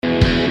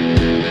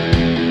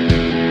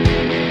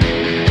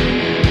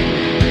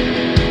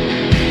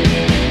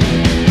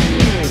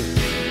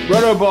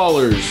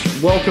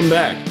RotoBallers, welcome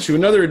back to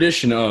another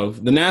edition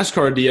of the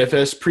NASCAR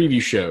DFS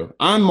preview show.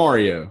 I'm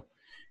Mario,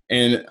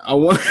 and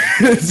I'm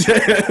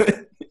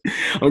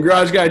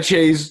Garage Guy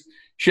Chase,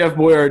 Chef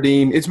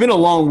Boyardee. It's been a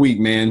long week,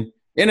 man.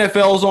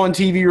 NFL's on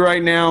TV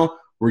right now.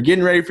 We're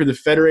getting ready for the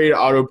Federated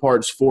Auto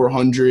Parts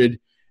 400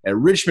 at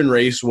Richmond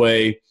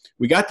Raceway.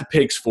 We got the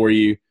picks for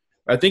you.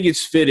 I think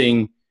it's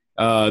fitting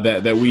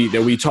that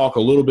we talk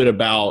a little bit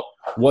about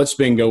what's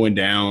been going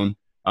down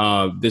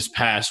this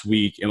past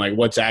week and like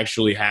what's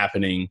actually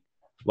happening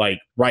like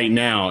right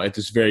now at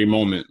this very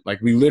moment. Like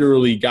we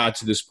literally got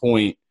to this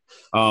point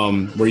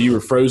where you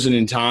were frozen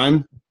in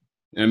time,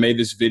 and I made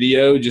this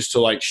video just to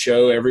like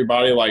show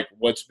everybody like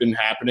what's been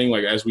happening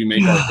like as we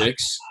make our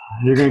picks.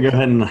 You're gonna go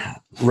ahead and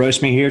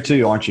roast me here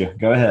too, aren't you?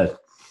 Go ahead.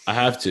 I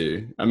have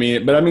to. I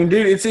mean,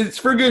 dude, it's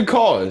for good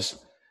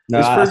cause. No,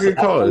 it's for good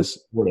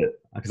cause.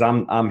 Because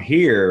I'm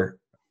here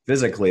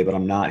physically, but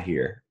I'm not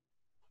here.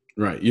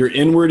 Right. You're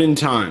inward in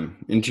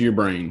time into your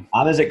brain.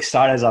 I'm as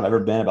excited as I've ever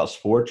been about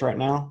sports right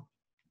now,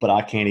 but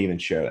I can't even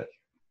show it.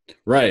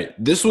 Right.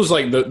 This was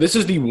like this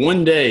is the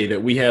one day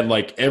that we had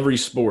like every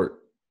sport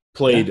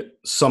played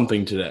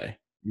something today.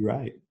 You're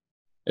right.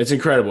 It's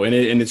incredible. And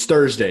it's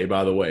Thursday,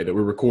 by the way, that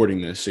we're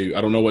recording this. So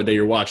I don't know what day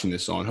you're watching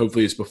this on.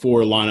 Hopefully it's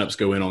before lineups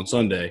go in on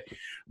Sunday.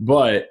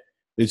 But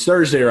it's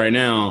Thursday right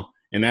now,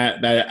 and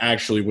that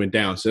actually went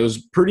down. So it was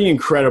pretty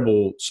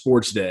incredible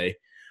sports day.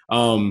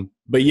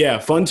 But yeah,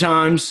 fun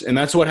times, and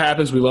that's what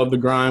happens. We love the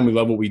grind. We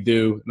love what we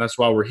do, and that's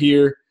why we're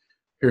here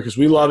because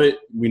we love it.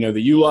 We know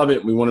that you love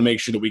it. We want to make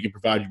sure that we can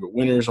provide you with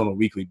winners on a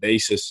weekly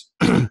basis.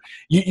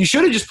 You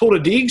should have just pulled a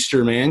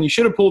Deegster, man. You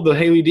should have pulled the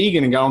Haley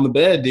Deegan and got on the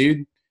bed, dude.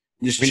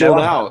 You just chilled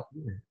out.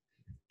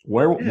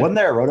 Wasn't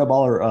there a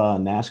RotoBaller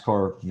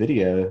NASCAR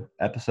video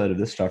episode of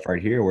this stuff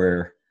right here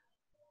where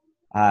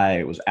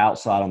I was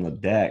outside on the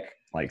deck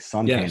like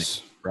sun tanning,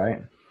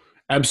 right?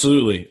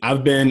 Absolutely.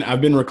 I've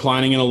been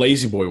reclining in a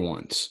lazy boy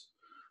once.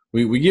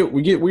 We get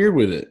weird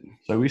with it.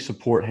 So we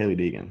support Haley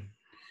Deegan.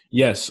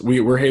 Yes,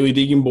 we're Haley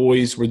Deegan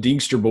boys. We're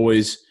Deegster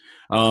boys.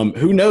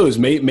 Who knows?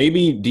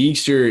 Maybe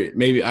Deegster.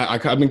 Maybe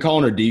I've been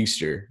calling her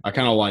Deegster. I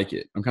kind of like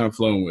it. I'm kind of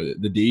flowing with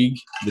it. The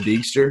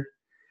Deegster.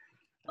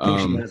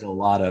 She has a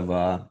lot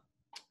of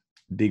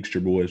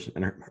Deegster boys,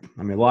 and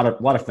a lot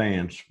of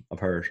fans of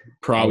hers.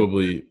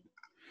 Probably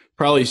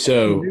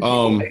so.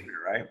 Some new people hating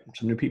her, right?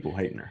 Some new people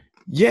hating her.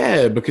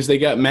 Yeah, because they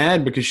got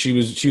mad because she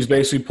was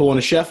basically pulling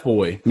a chef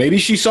boy. Maybe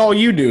she saw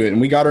you do it and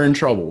we got her in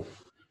trouble.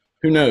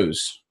 Who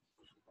knows?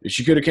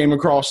 She could have came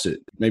across it.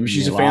 Maybe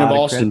she's a fan of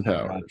Austin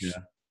Powers.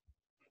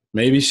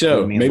 Maybe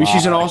so. Maybe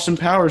she's an Austin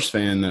Powers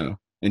fan though.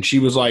 And she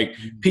was like,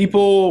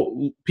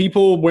 people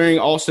wearing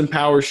Austin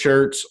Powers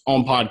shirts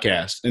on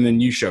podcasts, and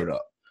then you showed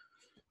up.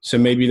 So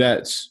maybe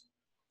that's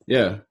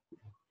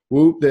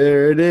Whoop,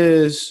 there it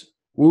is.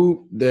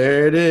 Whoop,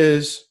 there it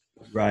is.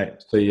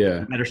 Right. So, yeah.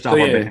 We better stop our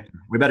banter.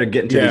 We better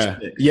get into these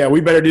picks. Yeah, we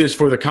better do this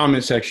before the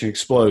comment section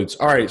explodes.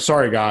 All right.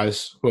 Sorry,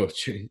 guys. Whoa,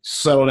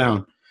 settle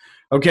down.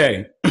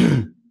 Okay.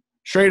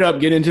 Straight up,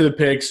 get into the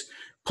picks.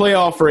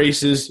 Playoff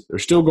races. They're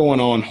still going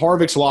on.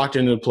 Harvick's locked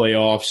into the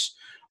playoffs.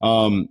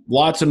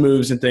 Lots of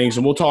moves and things.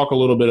 And we'll talk a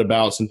little bit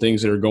about some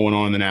things that are going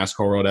on in the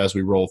NASCAR world as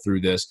we roll through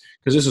this,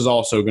 because this is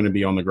also going to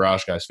be on the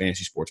Garage Guys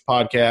Fantasy Sports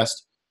Podcast.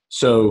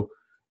 So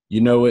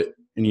you know it,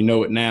 and you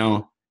know it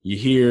now. You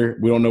hear.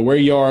 We don't know where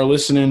you are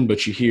listening,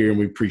 but you hear, and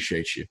we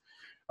appreciate you.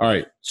 All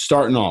right,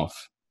 starting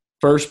off.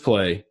 First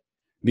play,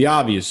 the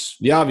obvious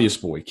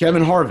boy,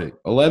 Kevin Harvick,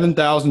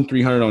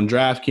 11,300 on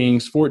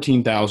DraftKings,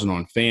 14,000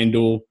 on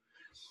FanDuel.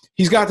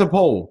 He's got the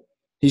pole.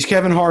 He's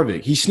Kevin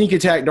Harvick. He sneak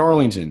attacked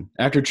Darlington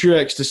after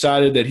Truex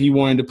decided that he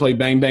wanted to play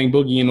Bang Bang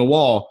Boogie in the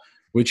wall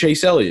with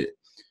Chase Elliott.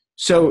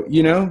 So,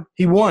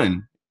 he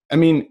won. I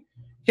mean,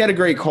 he had a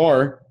great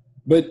car,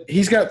 but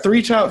he's got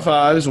 3 top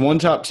 5s, 1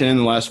 top 10 in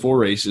the last 4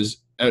 races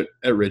at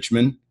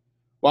Richmond.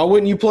 Why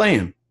wouldn't you play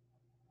him?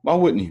 Why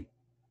wouldn't you?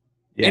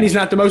 Yeah. And he's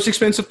not the most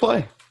expensive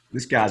play.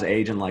 This guy's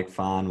aging like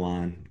fine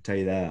wine, I'll tell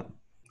you that.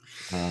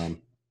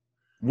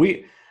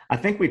 I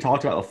think we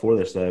talked about before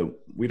this, though.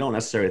 We don't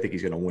necessarily think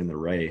he's going to win the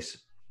race,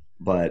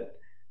 but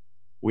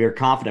we are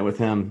confident with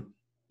him.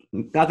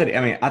 Not that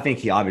I think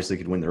he obviously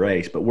could win the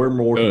race, but we're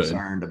more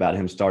concerned about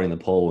him starting the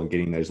pole and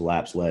getting those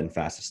laps led and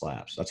fastest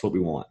laps. That's what we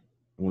want.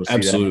 We want to see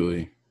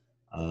Absolutely.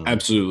 That.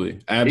 Absolutely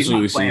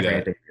see that.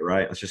 Anything,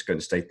 right? Let's just go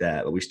and state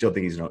that. But we still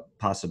think he's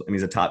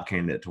he's a top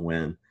candidate to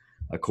win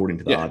according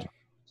to the odds.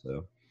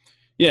 So,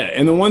 yeah,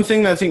 and the one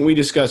thing that I think we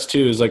discussed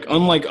too is like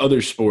unlike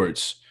other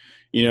sports,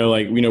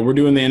 we're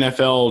doing the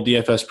NFL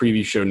DFS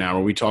preview show now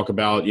where we talk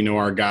about,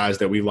 our guys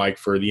that we like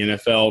for the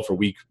NFL for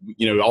week,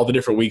 all the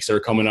different weeks that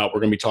are coming up.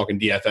 We're going to be talking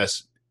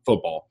DFS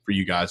football for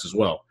you guys as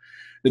well.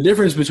 The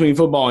difference between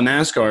football and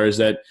NASCAR is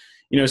that,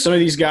 some of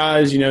these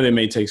guys, they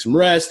may take some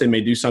rest. They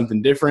may do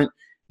something different.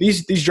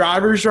 These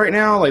drivers right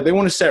now, like they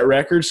want to set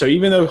records. So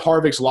even though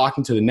Harvick's locked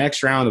into the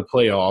next round of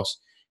playoffs,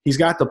 he's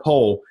got the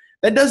pole.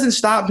 That doesn't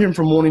stop him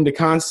from wanting to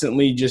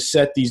constantly just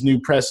set these new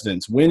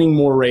precedents, winning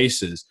more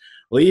races,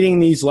 leading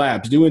these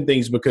laps, doing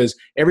things because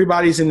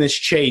everybody's in this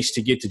chase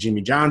to get to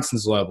Jimmy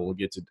Johnson's level,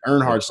 get to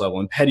Earnhardt's level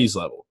and Petty's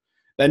level.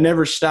 that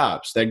never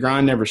stops. That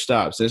grind never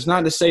stops. It's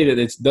not to say that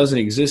it doesn't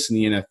exist in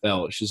the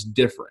NFL. It's just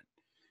different.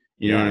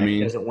 You know what I mean?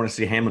 He doesn't want to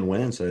see Hamlin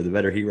win, so the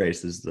better he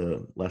races,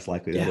 the less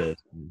likely that is.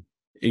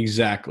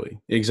 Exactly.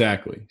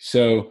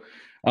 So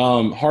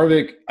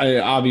Harvick,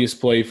 obvious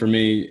play for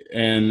me.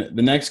 And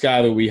the next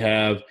guy that we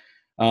have,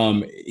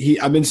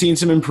 I've been seeing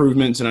some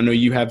improvements, and I know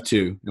you have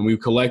too. And we've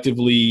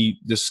collectively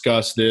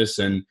discussed this,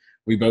 and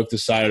we both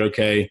decided,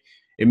 okay,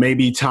 it may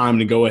be time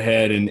to go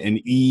ahead and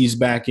ease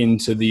back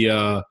into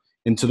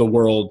the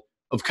world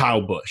of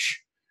Kyle Busch.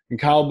 And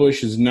Kyle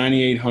Busch is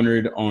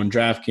 9,800 on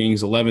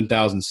DraftKings,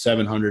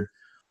 11,700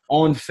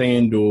 on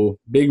FanDuel.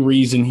 Big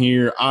reason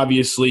here.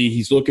 Obviously,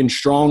 he's looking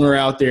stronger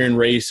out there in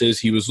races.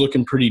 He was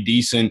looking pretty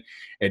decent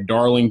at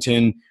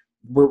Darlington.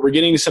 We're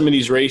getting to some of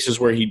these races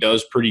where he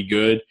does pretty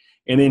good.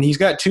 And then he's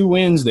got 2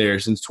 wins there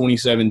since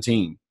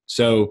 2017.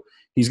 So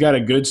he's got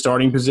a good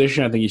starting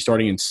position. I think he's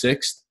starting in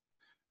 6th.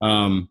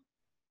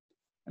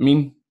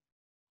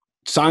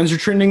 Signs are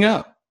trending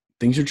up.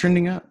 Things are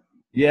trending up.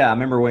 Yeah, I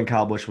remember when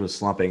Kyle Busch was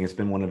slumping. It's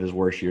been one of his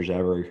worst years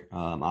ever.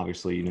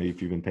 Obviously,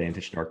 if you've been paying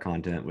attention to our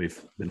content,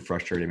 we've been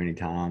frustrated many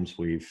times.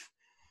 He's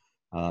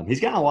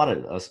gotten a lot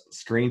of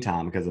screen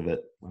time because of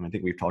it. I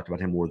think we've talked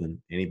about him more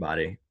than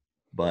anybody.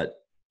 But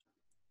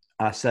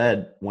I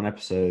said one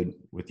episode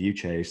with you,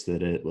 Chase,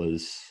 that it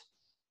was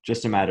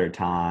just a matter of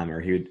time,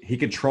 or he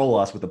could troll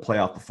us with a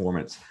playoff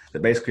performance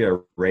that basically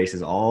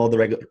erases all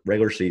the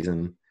regular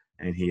season,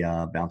 and he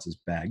bounces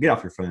back. Get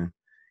off your phone.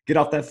 Get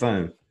off that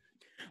phone.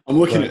 I'm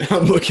looking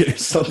at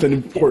something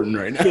important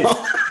right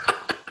now.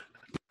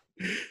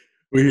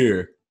 We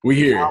hear.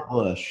 Kyle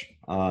Busch,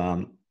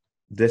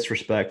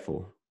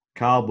 disrespectful.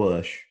 Kyle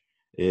Busch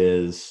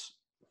is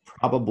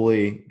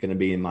probably going to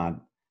be in my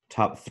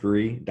top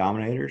 3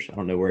 dominators. I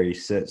don't know where he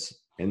sits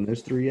in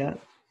those 3 yet.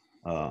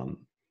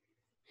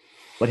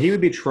 But he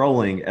would be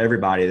trolling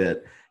everybody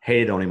that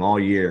hated on him all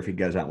year if he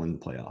goes out and wins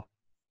the playoff.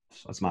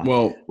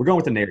 So we're going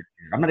with the narrative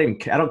here.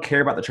 I don't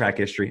care about the track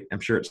history. I'm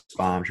sure it's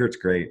fine. I'm sure it's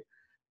great.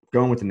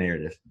 Going with the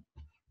narrative.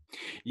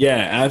 Yeah,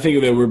 and I think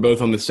that we're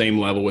both on the same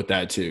level with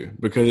that too,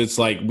 because it's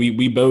like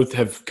we both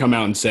have come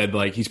out and said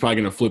like he's probably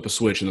going to flip a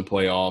switch in the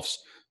playoffs.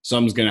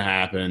 Something's going to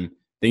happen.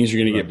 Things are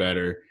going to get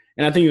better.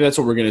 And I think that's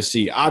what we're going to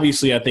see.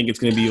 Obviously, I think it's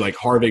going to be like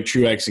Harvick,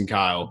 Truex, and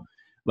Kyle.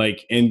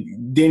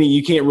 And Denny,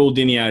 you can't rule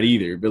Denny out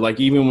either. But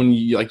even when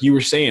you were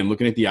saying,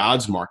 looking at the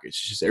odds markets,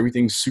 it's just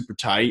everything's super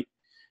tight.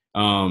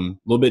 A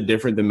little bit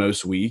different than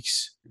most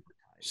weeks.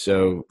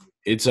 So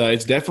it's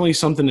definitely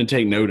something to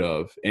take note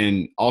of.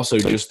 And also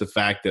just the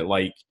fact that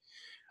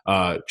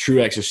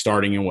Truex is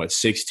starting in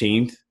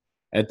 16th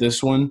at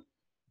this one.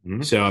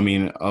 Mm-hmm. So,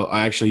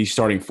 actually he's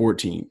starting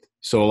 14th.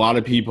 So a lot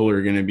of people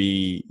are going to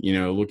be,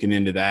 looking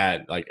into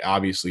that.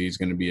 Obviously he's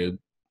going to be a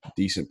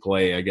decent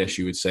play, I guess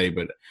you would say,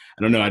 but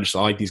I don't know. I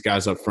like these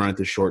guys up front at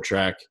the short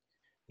track.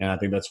 And I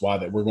think that's why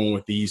that we're going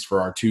with these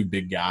for our 2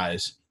 big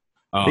guys.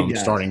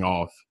 Starting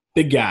off.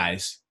 Big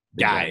guys.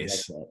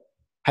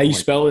 How you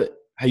spell it?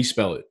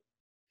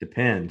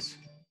 Depends.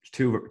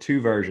 There's two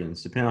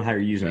versions. Depending on how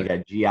you're using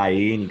it. You got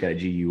GIE and you got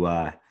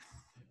GUI.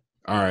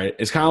 All right.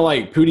 It's kind of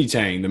like Pootie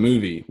Tang, the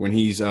movie, when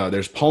he's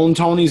there's Pone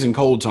Tonys and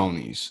Cold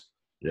Tonys.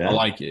 Yeah. I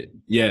like it.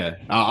 Yeah.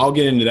 I'll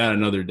get into that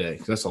another day.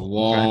 That's a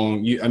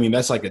long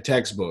that's like a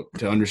textbook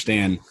to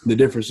understand the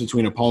difference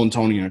between a Pone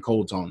Tony and a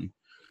Cold Tony.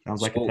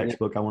 Sounds like a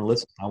textbook I want to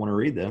listen. I want to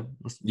read them.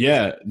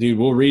 Yeah, dude,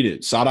 we'll read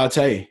it.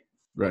 Sadate.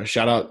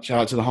 Shout out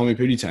to the homie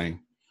Pootie Tang.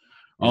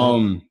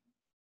 Yeah.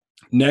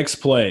 Next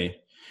play.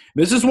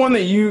 This is one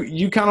that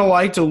you kind of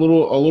liked a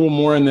little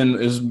more, and then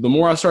the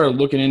more I started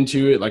looking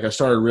into it, I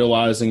started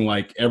realizing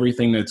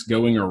everything that's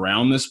going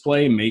around this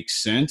play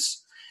makes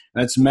sense.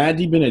 That's Matt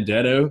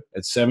DiBenedetto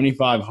at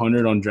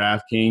 7,500 on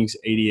DraftKings,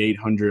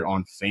 8,800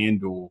 on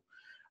FanDuel.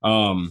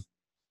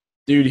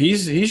 Dude,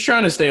 he's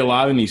trying to stay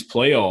alive in these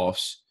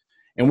playoffs,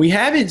 and we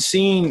haven't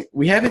seen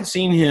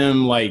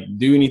him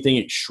do anything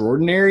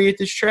extraordinary at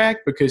this track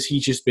because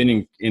he's just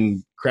been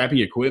in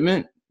crappy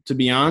equipment, to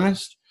be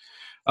honest.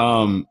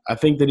 I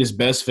think that his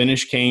best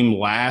finish came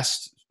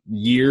last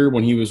year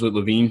when he was with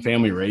Levine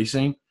Family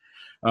Racing.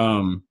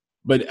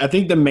 But I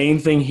think the main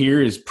thing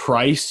here is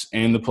price,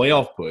 and the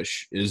playoff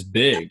push is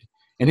big.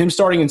 And him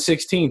starting in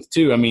 16th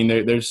too.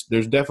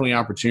 There's definitely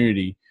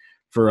opportunity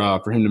for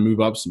him to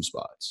move up some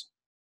spots.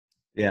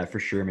 Yeah, for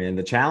sure, man.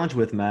 The challenge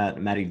with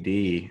Matty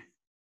D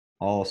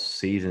all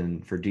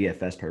season for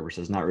DFS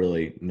purposes, not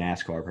really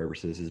NASCAR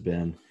purposes, has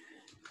been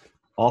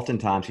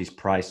oftentimes he's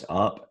priced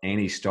up and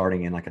he's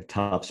starting in a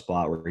tough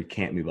spot where he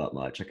can't move up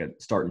much,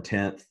 starting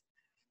 10th.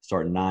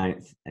 Starting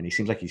 9th, and he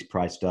seems like he's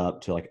priced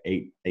up to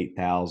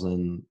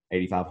 8,000,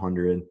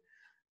 8,500.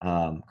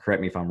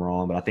 Correct me if I'm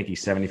wrong, but I think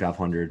he's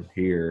 7,500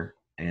 here,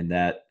 and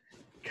that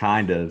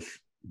kind of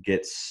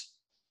gets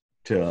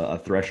to a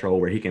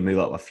threshold where he can move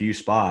up a few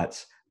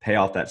spots, pay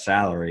off that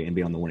salary, and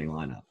be on the winning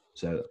lineup.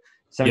 So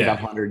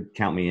 7,500,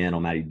 count me in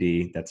on Matty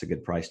D. That's a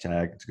good price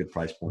tag. It's a good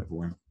price point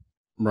for him.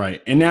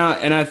 Right, and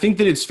I think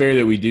that it's fair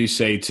that we do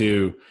say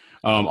too,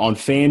 on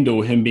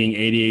FanDuel, him being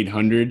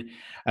 8,800.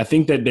 I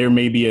think that there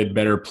may be a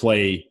better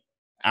play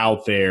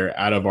out there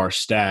out of our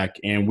stack,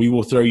 and we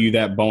will throw you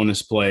that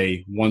bonus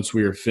play once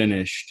we are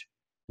finished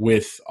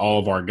with all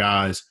of our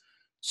guys.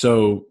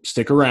 So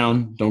stick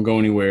around. Don't go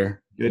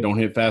anywhere. Good. Don't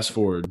hit fast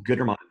forward. Good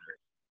reminder.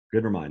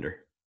 Good reminder.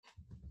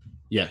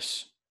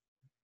 Yes.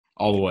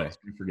 All the way.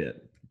 Don't forget.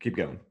 Keep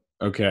going.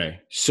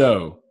 Okay.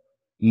 So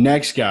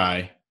next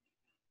guy,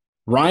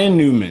 Ryan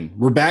Newman.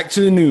 We're back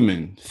to the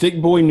Newman.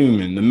 Thick boy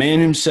Newman, the man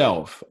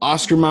himself.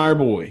 Oscar Mayer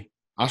boy.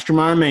 Oscar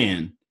Mayer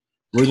man.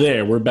 We're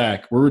there. We're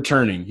back. We're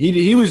returning.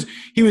 He was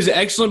an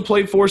excellent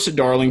play for us at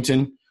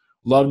Darlington.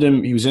 Loved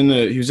him. He was in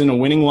the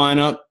winning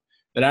lineup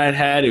that I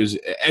had. It was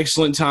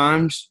excellent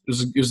times.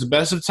 It was the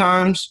best of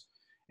times,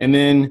 and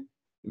then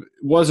it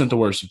wasn't the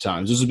worst of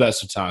times. It was the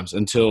best of times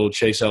until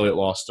Chase Elliott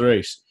lost the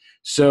race.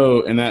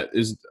 So, and that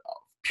is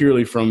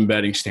purely from a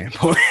betting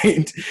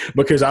standpoint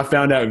because I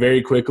found out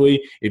very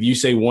quickly if you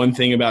say one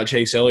thing about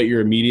Chase Elliott,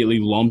 you're immediately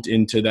lumped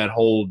into that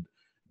whole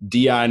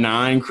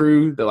DI9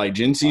 crew that like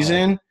Jincy's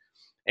in.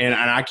 And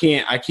I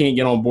can't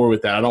get on board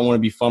with that. I don't want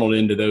to be funneled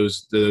into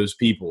those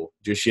people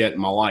just yet in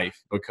my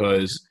life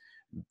because,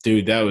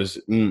 dude, that was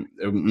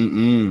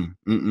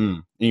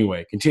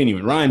Anyway,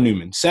 continuing. Ryan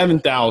Newman,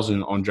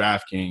 7,000 on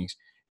DraftKings,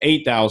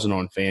 8,000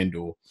 on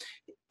FanDuel.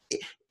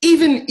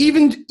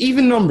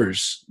 Even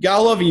numbers.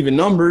 Gotta love even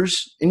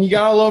numbers, and you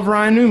gotta love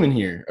Ryan Newman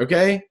here.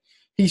 Okay,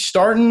 he's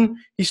starting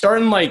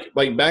like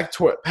back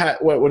to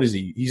what is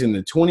he? He's in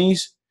the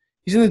 20s.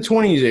 He's in the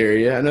 20s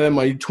area. I know that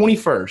might be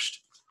 21st.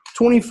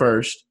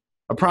 21st.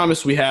 I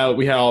promise we had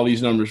all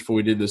these numbers before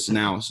we did this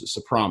analysis.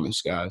 I promise,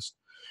 guys.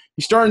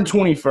 He's starting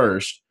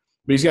 21st,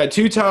 but he's got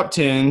 2 top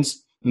 10s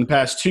in the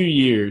past 2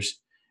 years,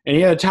 and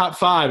he had a top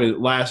 5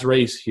 at last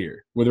race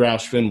here with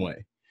Roush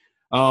Fenway.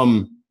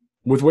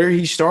 With where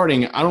he's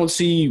starting, I don't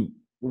see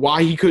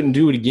why he couldn't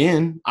do it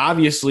again.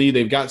 Obviously,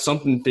 they've got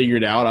something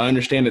figured out. I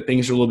understand that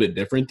things are a little bit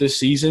different this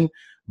season,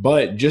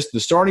 but just the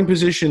starting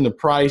position, the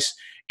price,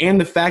 and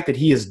the fact that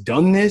he has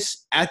done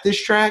this at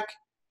this track,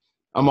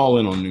 I'm all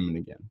in on Newman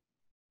again.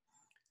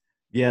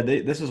 Yeah,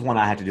 this is one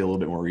I had to do a little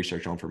bit more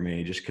research on for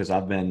me just because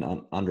I've been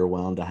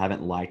underwhelmed. I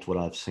haven't liked what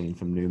I've seen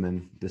from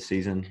Newman this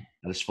season.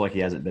 I just feel like he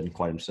hasn't been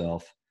quite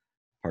himself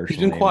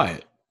personally. He's been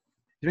quiet.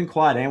 He's been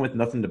quiet and with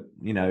nothing to,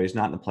 he's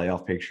not in the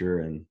playoff picture.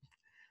 And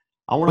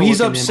I want to. Well,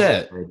 he's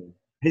upset.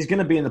 He's going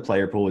to be in the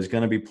player pool. He's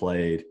going to be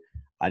played.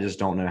 I just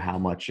don't know how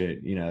much it.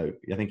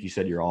 I think you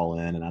said you're all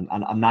in, and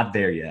I'm not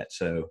there yet.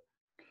 So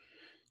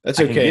that's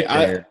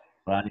okay.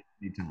 But I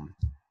need time.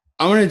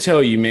 I'm going to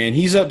tell you, man,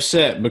 he's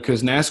upset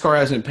because NASCAR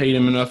hasn't paid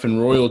him enough in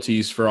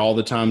royalties for all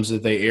the times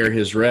that they air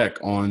his wreck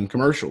on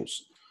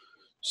commercials.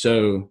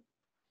 So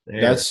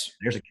there's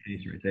a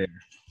case right there.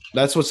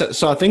 That's what's –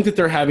 so I think that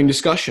they're having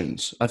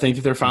discussions. I think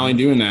that they're finally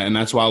doing that, and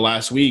that's why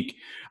last week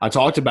I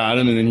talked about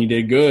him and then he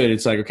did good.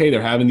 It's like, okay,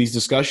 they're having these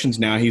discussions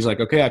now. He's like,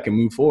 okay, I can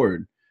move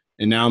forward.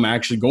 And now I'm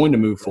actually going to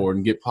move forward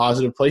and get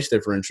positive place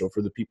differential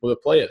for the people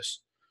that play us.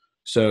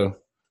 So,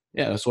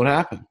 yeah, that's what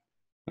happened.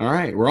 All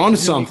right, we're on to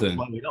something.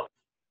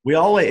 We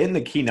all in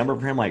the key number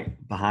for him,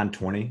 like behind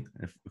 20.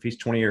 If he's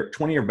 20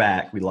 or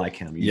back, we like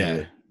him.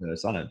 Yeah.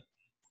 It's not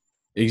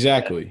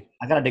exactly.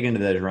 I got to dig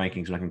into those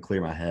rankings when I can clear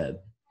my head.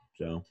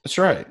 So That's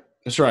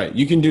right.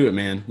 You can do it,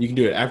 man. You can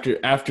do it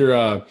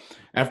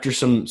after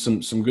some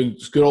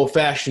good old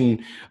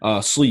fashioned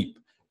sleep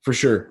for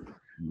sure.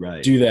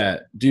 Right. Do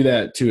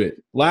that to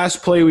it.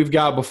 Last play we've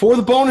got before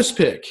the bonus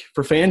pick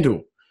for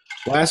FanDuel.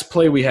 Last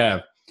play we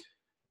have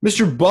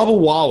Mr. Bubba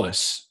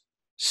Wallace,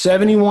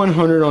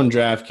 7,100 on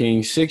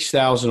DraftKings,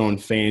 6,000 on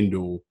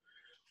FanDuel.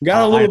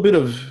 Got a little bit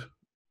of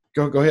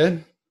go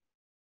ahead.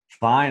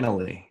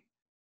 Finally.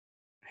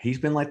 He's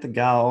been like the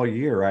guy all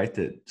year, right,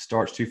 that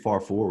starts too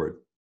far forward.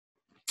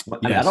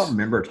 I don't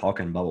remember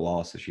talking Bubba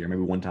Wallace this year,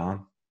 maybe one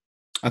time.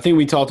 I think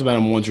we talked about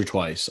him once or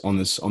twice on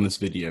this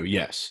video,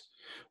 yes.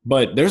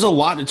 But there's a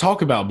lot to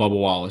talk about Bubba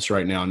Wallace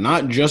right now,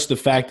 not just the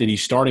fact that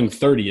he's starting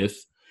 30th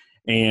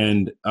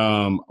and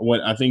what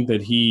I think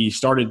that he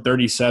started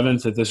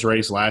 37th at this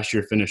race last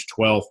year, finished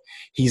 12th.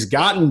 He's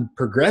gotten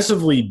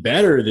progressively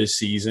better this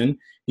season.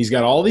 He's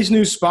got all these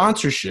new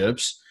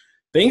sponsorships.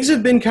 Things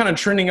have been kind of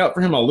trending up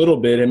for him a little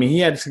bit. I mean, he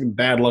had some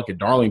bad luck at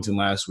Darlington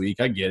last week.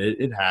 I get it.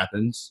 It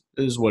happens.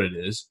 It is what it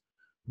is.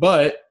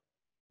 But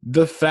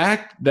the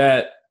fact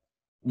that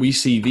we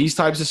see these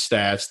types of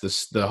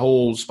stats, the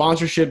whole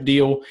sponsorship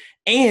deal,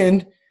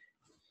 and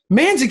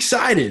man's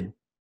excited.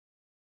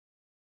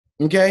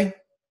 Okay?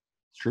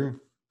 It's true.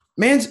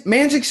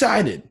 Man's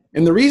excited.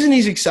 And the reason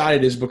he's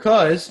excited is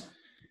because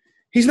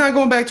he's not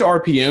going back to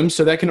RPM,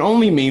 so that can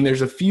only mean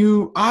there's a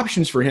few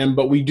options for him,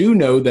 but we do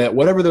know that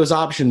whatever those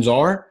options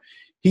are,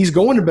 he's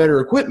going to better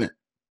equipment.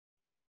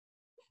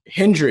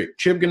 Hendrick,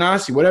 Chip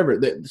Ganassi,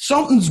 whatever.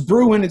 Something's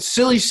brewing. It's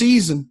silly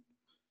season.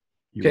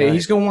 Okay, right.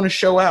 He's going to want to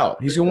show out.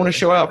 He's going to want to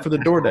show out for the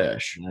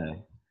DoorDash. Yeah.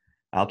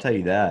 I'll tell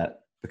you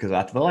that because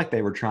I feel like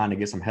they were trying to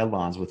get some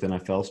headlines with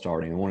NFL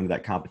starting and wanted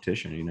that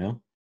competition,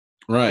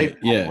 Right,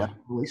 yeah.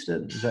 Released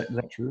it. Is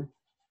that true?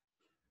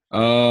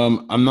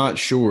 I'm not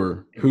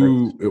sure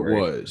who it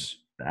was.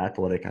 The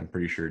Athletic, I'm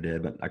pretty sure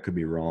did, but I could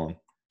be wrong.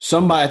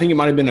 Somebody, I think it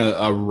might have been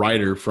a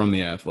writer from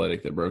The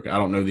Athletic that broke it. I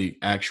don't know the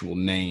actual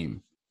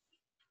name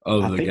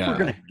of the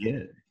guy.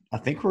 I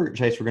think we're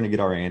going to get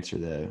our answer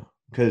though,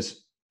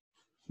 because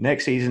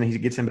next season he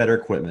gets in better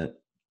equipment,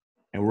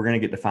 and we're going to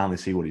get to finally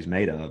see what he's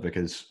made of,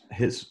 because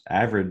his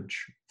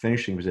average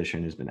finishing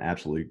position has been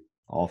absolutely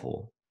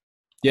awful.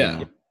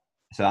 Yeah.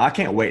 So I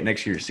can't wait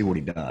next year to see what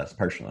he does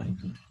personally.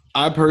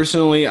 I'm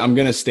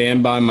going to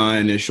stand by my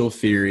initial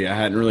theory. I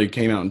hadn't really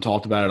came out and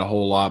talked about it a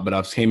whole lot, but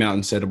I've came out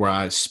and said where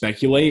I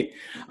speculate.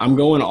 I'm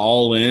going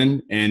all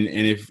in, and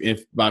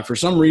if by for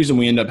some reason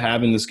we end up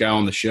having this guy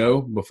on the show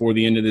before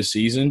the end of this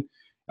season,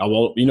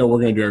 we're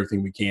going to do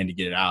everything we can to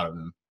get it out of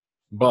him.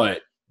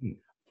 But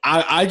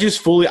I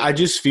just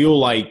feel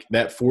like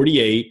that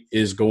 48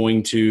 is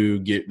going to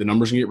get – the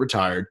number's going to get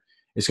retired.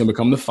 It's going to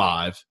become the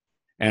 5,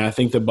 and I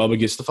think that Bubba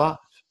gets the 5.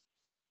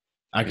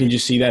 I can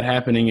just see that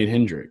happening at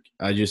Hendrick.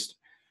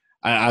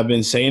 I've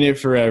been saying it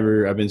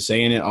forever. I've been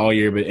saying it all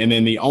year. And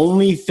then the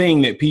only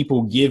thing that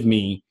people give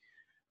me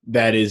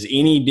that is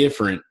any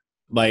different,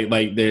 like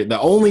the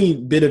only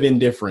bit of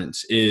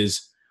indifference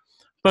is,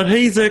 but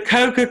he's a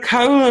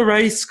Coca-Cola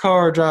race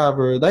car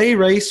driver. They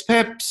race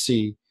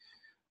Pepsi.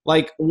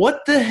 Like,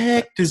 what the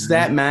heck does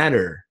that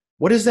matter?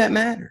 What does that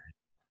matter?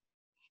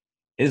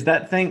 Is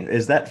that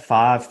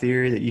 5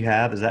 theory that you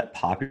have, is that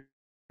popular,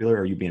 or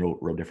are you being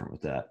real different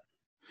with that?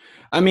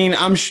 I mean,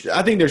 I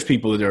think there's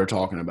people that are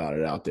talking about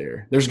it out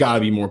there. There's got to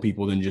be more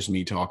people than just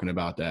me talking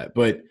about that.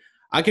 But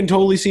I can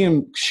totally see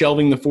him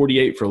shelving the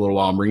 48 for a little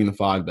while and bringing the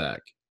 5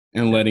 back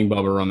and letting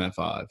Bubba run that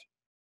 5.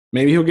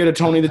 Maybe he'll get a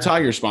Tony the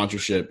Tiger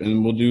sponsorship,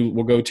 and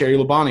we'll go Terry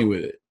Labonte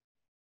with it.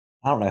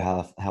 I don't know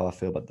how I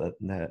feel about that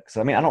next.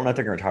 I mean, I don't know if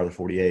they're going to retire the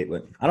 48,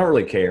 but I don't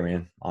really care,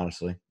 man,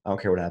 honestly. I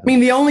don't care what happens. I mean,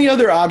 the only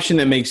other option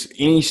that makes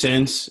any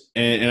sense,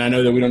 and I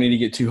know that we don't need to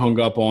get too hung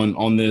up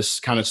on this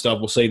kind of stuff.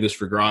 We'll save this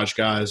for Garage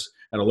Guys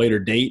at a later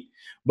date.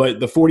 But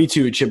the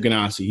 42 at Chip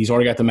Ganassi, he's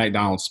already got the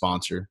McDonald's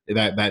sponsor.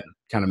 That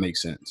kind of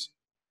makes sense.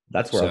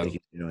 That's where I think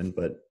he's doing.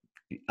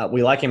 But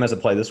we like him as a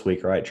play this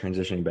week, right?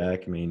 Transitioning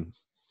back. I mean,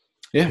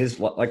 yeah.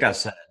 Like I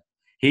said,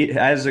 he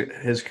has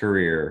his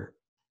career.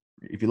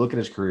 If you look at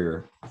his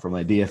career from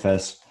a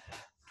DFS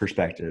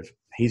perspective,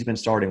 he's been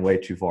starting way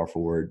too far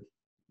forward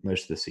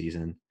most of the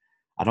season.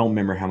 I don't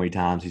remember how many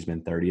times he's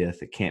been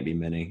 30th. It can't be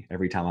many.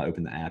 Every time I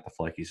open the app, I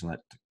feel like he's in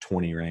that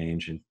 20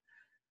 range. And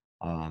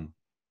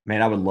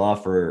man, I would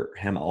love for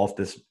him off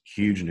this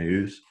huge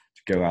news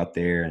to go out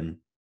there and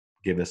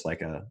give us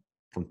like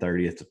from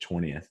 30th to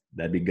 20th.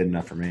 That'd be good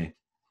enough for me.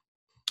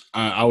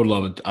 I would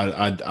love it.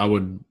 I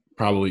would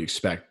probably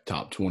expect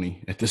top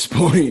 20 at this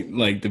point,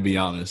 like, to be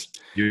honest.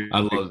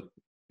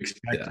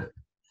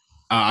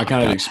 I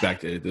kind of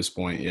expect it at this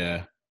point,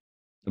 yeah.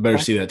 I better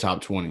see that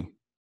top 20.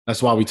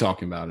 That's why we're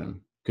talking about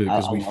him,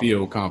 because we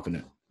feel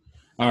confident.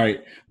 All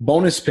right,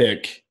 bonus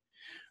pick.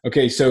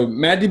 Okay, so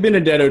Matt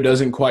DiBenedetto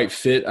doesn't quite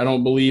fit, I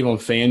don't believe, on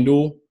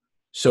FanDuel.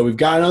 So we've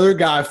got another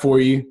guy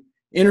for you.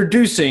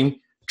 Introducing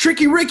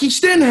Tricky Ricky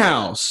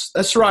Stenhouse.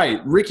 That's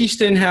right, Ricky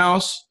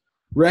Stenhouse,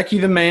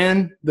 Recky the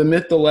man, the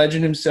myth, the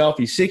legend himself.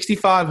 He's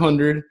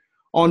 6,500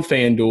 on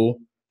FanDuel.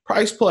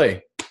 Price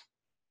play.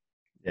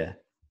 Yeah.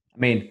 I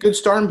mean, good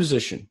starting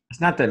position.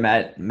 It's not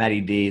that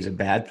Matty D is a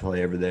bad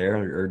play over there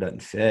or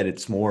doesn't fit.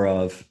 It's more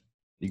of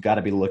you got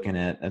to be looking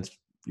at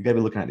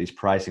these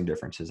pricing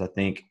differences. I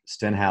think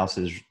Stenhouse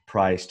is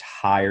priced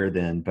higher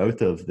than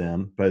both of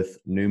them, both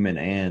Newman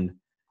and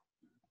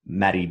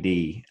Matty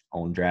D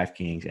on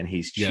DraftKings, and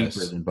he's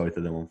cheaper than both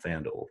of them on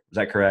FanDuel. Is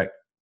that correct?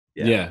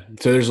 Yeah.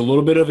 So there's a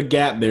little bit of a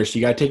gap there, so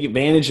you got to take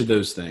advantage of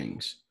those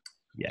things.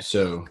 Yeah.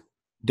 So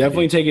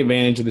definitely take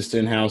advantage of the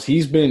Stenhouse.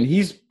 He's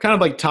kind of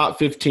like top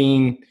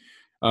 15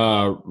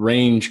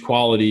 range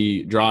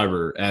quality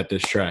driver at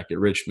this track at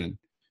Richmond.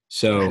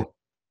 So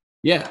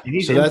yeah. And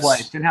he's in play.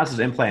 Stenhouse is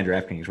in play on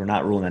DraftKings. We're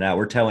not ruling that out.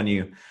 We're telling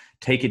you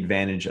take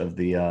advantage of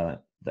the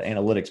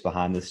analytics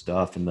behind this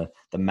stuff and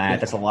the math. Yeah.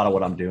 That's a lot of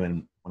what I'm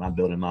doing when I'm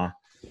building my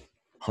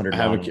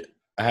 $100.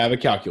 I have a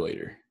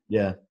calculator.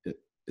 Yeah.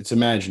 It's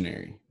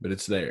imaginary, but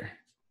it's there.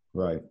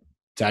 Right.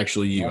 It's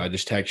actually you. I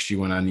just text you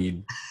when I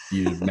need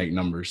you to make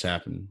numbers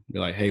happen. Be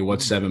like, hey,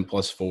 what's 7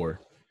 plus 4?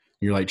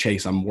 You're like,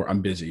 Chase,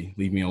 I'm busy.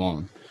 Leave me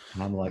alone.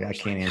 And I'm like, I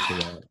can't answer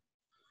that.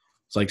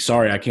 It's like,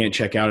 sorry, I can't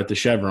check out at the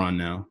Chevron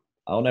now.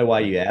 I don't know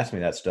why you asked me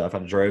that stuff. I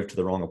drove to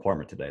the wrong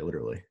apartment today,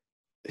 literally.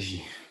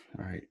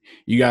 All right.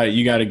 You got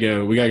to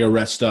go. We got to go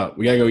rest up.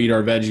 We got to go eat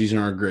our veggies and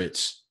our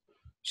grits.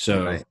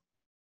 So, right.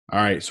 All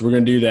right. So we're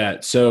going to do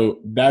that.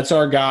 So that's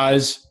our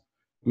guys.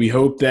 We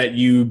hope that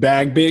you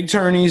bag big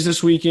tourneys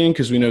this weekend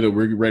because we know that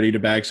we're ready to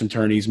bag some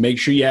tourneys. Make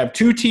sure you have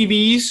 2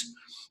 TVs.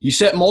 You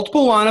set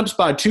multiple lineups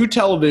by 2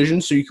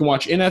 televisions so you can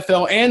watch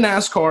NFL and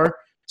NASCAR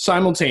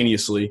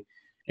simultaneously.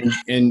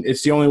 And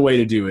it's the only way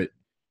to do it.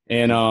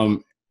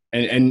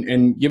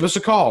 And give us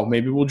a call.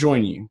 Maybe we'll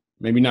join you.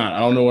 Maybe not. I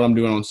don't know what I'm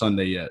doing on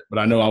Sunday yet, but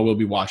I know I will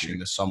be watching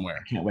this somewhere.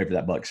 I can't wait for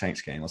that Bucs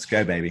Saints game. Let's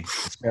go, baby.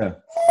 Let's go.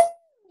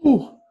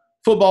 Ooh.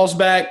 Football's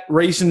back.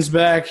 Racing's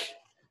back.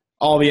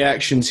 All the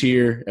action's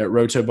here at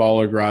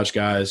RotoBaller, Garage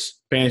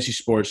Guys, Fantasy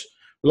Sports.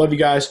 We love you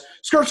guys.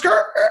 Skirt,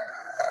 skirt,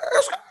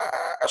 skirt.